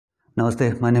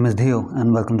Namaste, my name is Dhieyo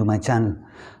and welcome to my channel.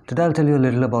 Today I'll tell you a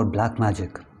little about black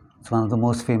magic. It's one of the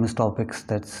most famous topics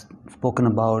that's spoken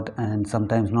about and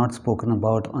sometimes not spoken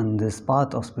about on this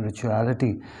path of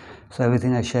spirituality. So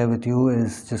everything I share with you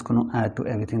is just going to add to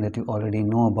everything that you already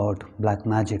know about black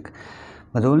magic.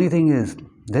 But the only thing is,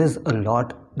 there's a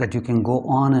lot that you can go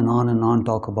on and on and on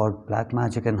talk about black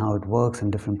magic and how it works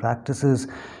and different practices.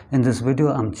 In this video,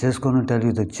 I'm just going to tell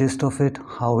you the gist of it,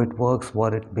 how it works,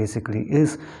 what it basically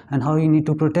is, and how you need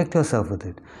to protect yourself with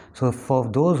it. So for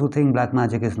those who think black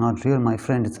magic is not real, my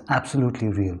friend, it's absolutely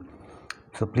real.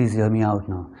 So please hear me out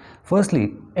now.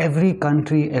 Firstly, every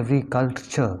country, every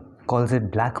culture calls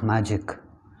it black magic.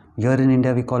 Here in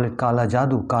India, we call it Kala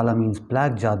Jadoo. Kala means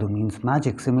black, Jadoo means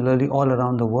magic. Similarly, all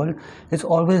around the world, it's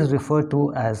always referred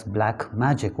to as black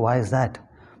magic. Why is that?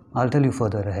 I'll tell you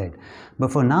further ahead.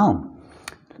 But for now,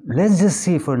 let's just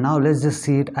see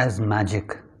it as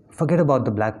magic. Forget about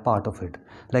the black part of it.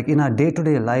 Like in our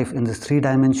day-to-day life, in this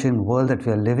three-dimension world that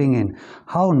we are living in,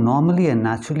 how normally and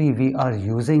naturally we are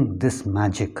using this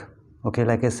magic. Okay,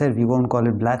 like I said, we won't call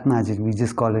it black magic, we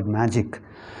just call it magic.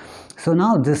 So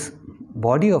now this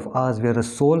body of ours, we are a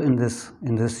soul in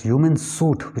this human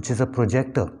suit, which is a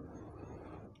projector.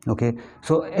 Okay,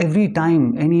 so every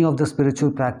time any of the spiritual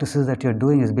practices that you're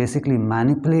doing is basically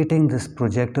manipulating this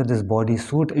projector, this body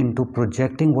suit, into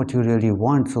projecting what you really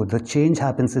want. So the change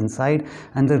happens inside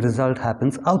and the result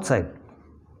happens outside.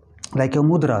 Like your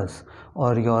mudras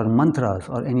or your mantras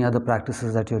or any other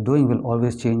practices that you're doing will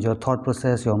always change your thought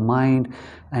process, your mind,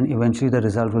 and eventually the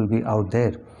result will be out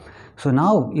there. So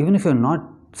now, even if you're not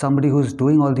somebody who's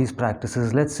doing all these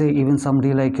practices, let's say even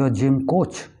somebody like your gym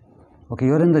coach. Okay,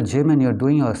 you're in the gym and you're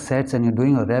doing your sets and you're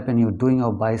doing a rep and you're doing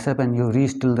your bicep and you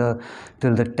reach till the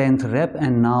 10th rep,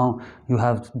 and now you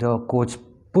have the coach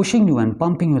pushing you and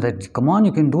pumping you that come on,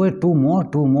 you can do it, two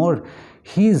more.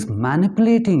 He's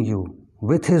manipulating you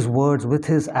with his words, with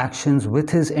his actions, with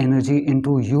his energy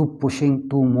into you pushing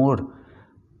two more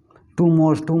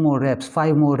reps,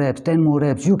 5 more reps, 10 more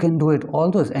reps, you can do it. All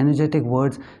those energetic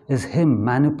words is him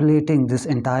manipulating this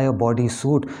entire body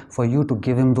suit for you to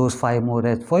give him those 5 more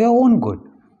reps for your own good.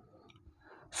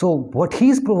 So what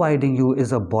he's providing you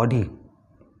is a body.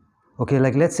 Okay,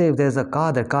 like let's say if there's a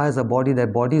car, that car is a body,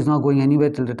 that body is not going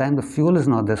anywhere till the time the fuel is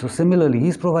not there. So similarly,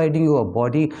 he's providing you a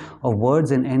body of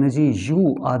words and energy.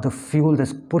 You are the fuel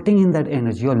that's putting in that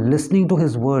energy. You're listening to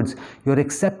his words. You're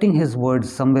accepting his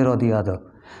words somewhere or the other.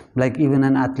 Like even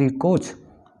an athlete coach,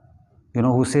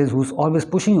 who's always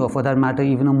pushing you, or for that matter,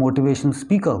 even a motivational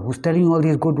speaker who's telling you all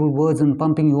these good words and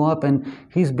pumping you up, and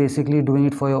he's basically doing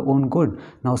it for your own good.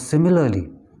 Now, similarly,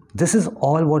 this is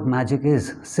all what magic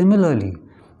is. Similarly,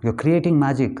 you're creating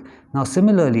magic. Now,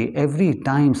 similarly, every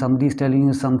time somebody's telling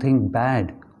you something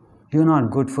bad, you're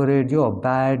not good for it, you're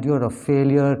bad, you're a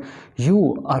failure,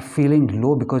 you are feeling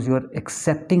low because you're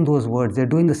accepting those words. They're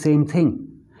doing the same thing.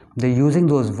 They're using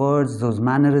those words, those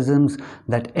mannerisms,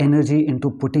 that energy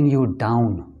into putting you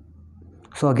down.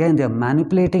 So again, they're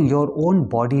manipulating your own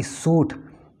body suit,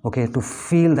 okay, to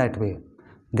feel that way.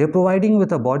 They're providing you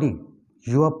with a body.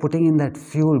 You are putting in that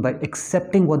fuel by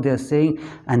accepting what they're saying,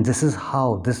 and this is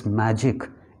how this magic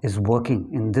is working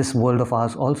in this world of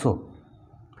ours also.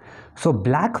 So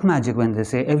black magic, when they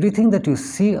say everything that you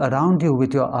see around you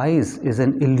with your eyes is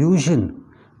an illusion.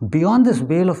 Beyond this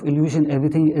veil of illusion,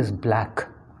 everything is black.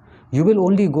 You will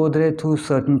only go there through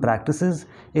certain practices.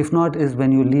 If not, is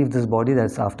when you leave this body,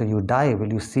 that's after you die,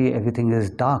 will you see everything is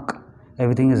dark,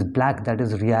 everything is black, that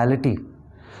is reality.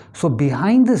 So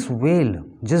behind this veil,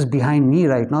 just behind me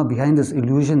right now, behind this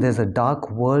illusion, there's a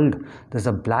dark world, there's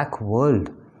a black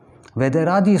world, where there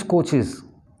are these coaches,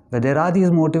 where there are these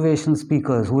motivational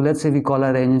speakers who, let's say we call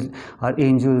our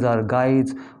angels, our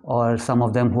guides, or some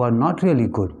of them who are not really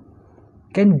good,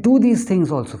 can do these things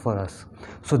also for us.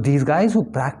 So these guys who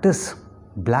practice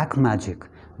black magic,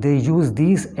 they use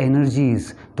these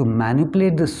energies to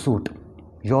manipulate the suit,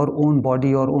 your own body,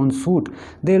 your own suit.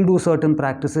 They'll do certain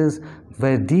practices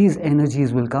where these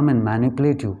energies will come and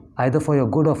manipulate you, either for your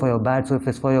good or for your bad. So if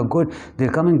it's for your good,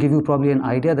 they'll come and give you probably an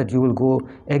idea that you will go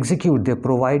execute. They're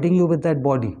providing you with that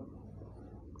body.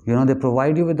 They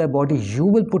provide you with that body. You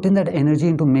will put in that energy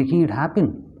into making it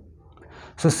happen.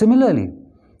 So similarly,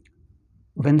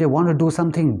 when they want to do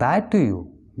something bad to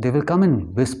you, they will come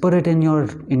and whisper it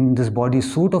in this body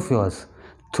suit of yours,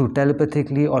 through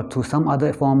telepathically or through some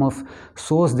other form of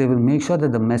source. They will make sure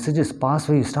that the message is passed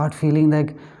where you start feeling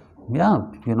like, yeah,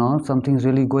 something's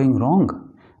really going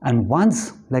wrong. And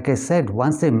once, like I said,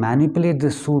 once they manipulate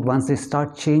this suit, once they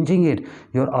start changing it,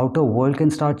 your outer world can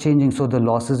start changing. So the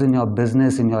losses in your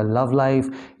business, in your love life,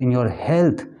 in your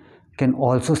health can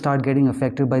also start getting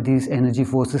affected by these energy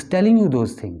forces telling you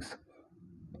those things.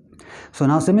 So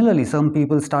now similarly, some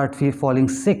people start falling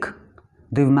sick.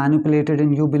 They've manipulated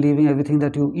in you believing everything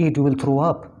that you eat you will throw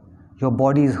up. Your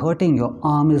body is hurting, your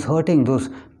arm is hurting. Those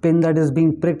pin that is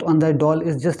being pricked on that doll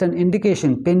is just an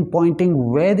indication, pinpointing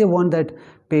where they want that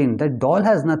pain. That doll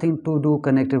has nothing to do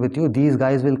connected with you. These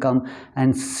guys will come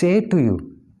and say to you,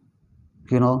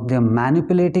 they're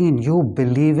manipulating in you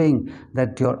believing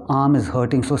that your arm is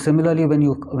hurting. So similarly,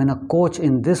 when a coach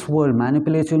in this world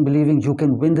manipulates you in believing you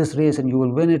can win this race and you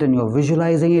will win it, and you're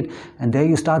visualizing it, and there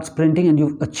you start sprinting and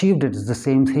you've achieved it, it's the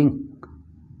same thing.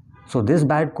 So this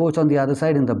bad coach on the other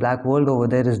side in the black world over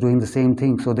there is doing the same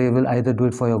thing. So they will either do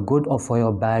it for your good or for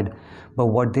your bad. But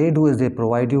what they do is they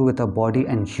provide you with a body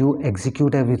and you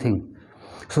execute everything.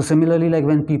 So similarly, like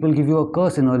when people give you a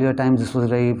curse in earlier times, this was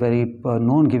very, very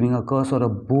known, giving a curse or a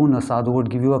boon. A sadhu would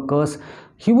give you a curse.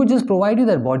 He would just provide you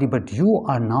that body, but you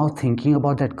are now thinking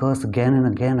about that curse again and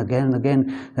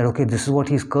again, that okay, this is what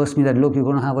he's cursed me, that look, you're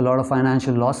going to have a lot of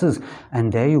financial losses.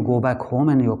 And there you go back home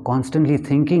and you're constantly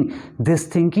thinking. This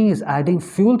thinking is adding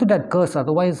fuel to that curse,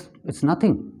 otherwise it's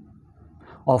nothing.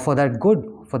 Or for that good,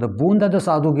 for the boon that the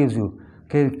sadhu gives you.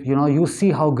 Okay, you see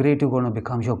how great you're going to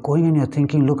become. You're going and you're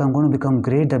thinking, look, I'm going to become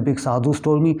great. That big sadhus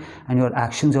told me, and your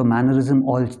actions, your mannerism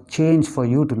all change for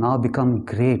you to now become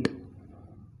great.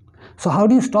 So how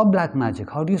do you stop black magic?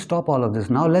 How do you stop all of this?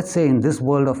 Now let's say in this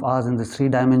world of ours, in this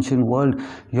 3-dimension world,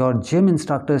 your gym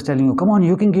instructor is telling you, come on,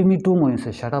 you can give me 2 more. You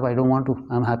say, shut up, I don't want to.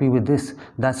 I'm happy with this.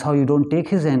 That's how you don't take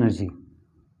his energy.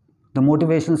 The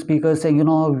motivational speaker is saying,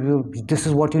 this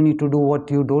is what you need to do, what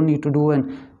you don't need to do,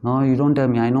 and no, you don't tell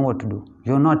me, I know what to do.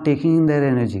 You're not taking in their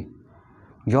energy.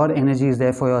 Your energy is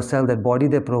there for yourself. That body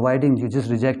they're providing, you're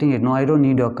just rejecting it. No, I don't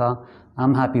need your car.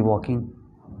 I'm happy walking.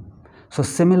 So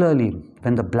similarly,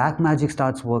 when the black magic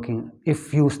starts working,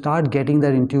 if you start getting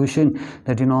that intuition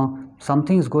that,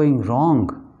 something is going wrong,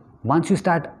 once you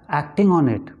start acting on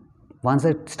it,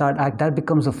 that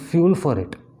becomes a fuel for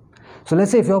it. So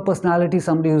let's say if your personality is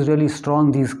somebody who's really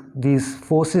strong, these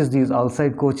forces, these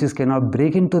outside coaches cannot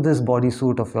break into this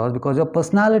bodysuit of yours because your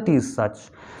personality is such.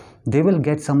 They will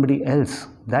get somebody else.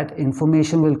 That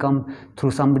information will come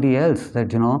through somebody else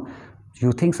that,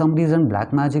 you think somebody's done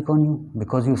black magic on you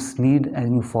because you've sneezed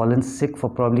and you've fallen sick, for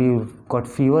probably you've got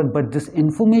fever, but this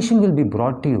information will be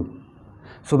brought to you.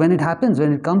 So when it happens,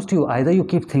 when it comes to you, either you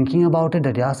keep thinking about it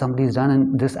that, yeah, somebody's done,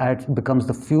 and this becomes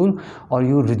the fuel, or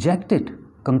you reject it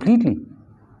completely.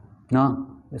 No,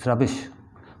 it's rubbish.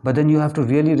 But then you have to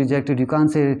really reject it. You can't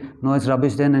say, no, it's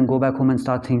rubbish then, and go back home and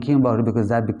start thinking about it, because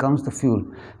that becomes the fuel.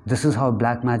 This is how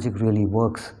black magic really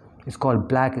works. It's called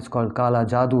black, it's called Kala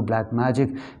Jadoo. Black magic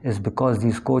is because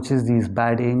these coaches, these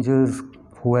bad angels,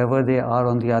 whoever they are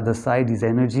on the other side, these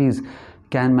energies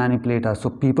can manipulate us.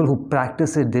 So people who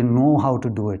practice it, they know how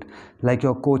to do it. Like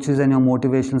your coaches and your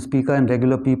motivational speaker and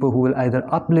regular people who will either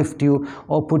uplift you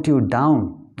or put you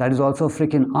down. That is also a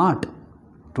freaking art,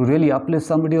 to really uplift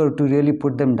somebody or to really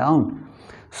put them down.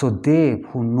 So they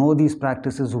who know these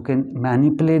practices, who can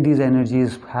manipulate these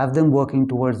energies, have them working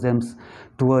towards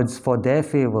for their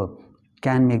favor,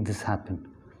 can make this happen.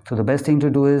 So the best thing to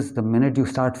do is, the minute you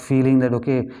start feeling that,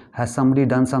 okay, has somebody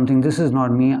done something, this is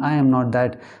not me, I am not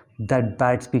that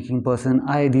bad speaking person,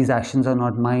 these actions are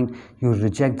not mine, you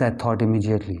reject that thought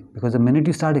immediately. Because the minute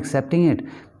you start accepting it,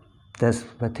 that's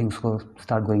where things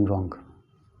start going wrong.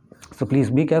 So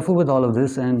please be careful with all of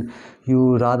this, and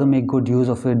you rather make good use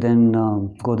of it than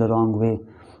go the wrong way.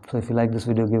 So if you like this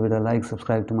video, give it a like,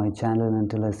 subscribe to my channel, and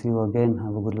until I see you again,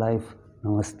 have a good life.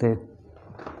 Namaste.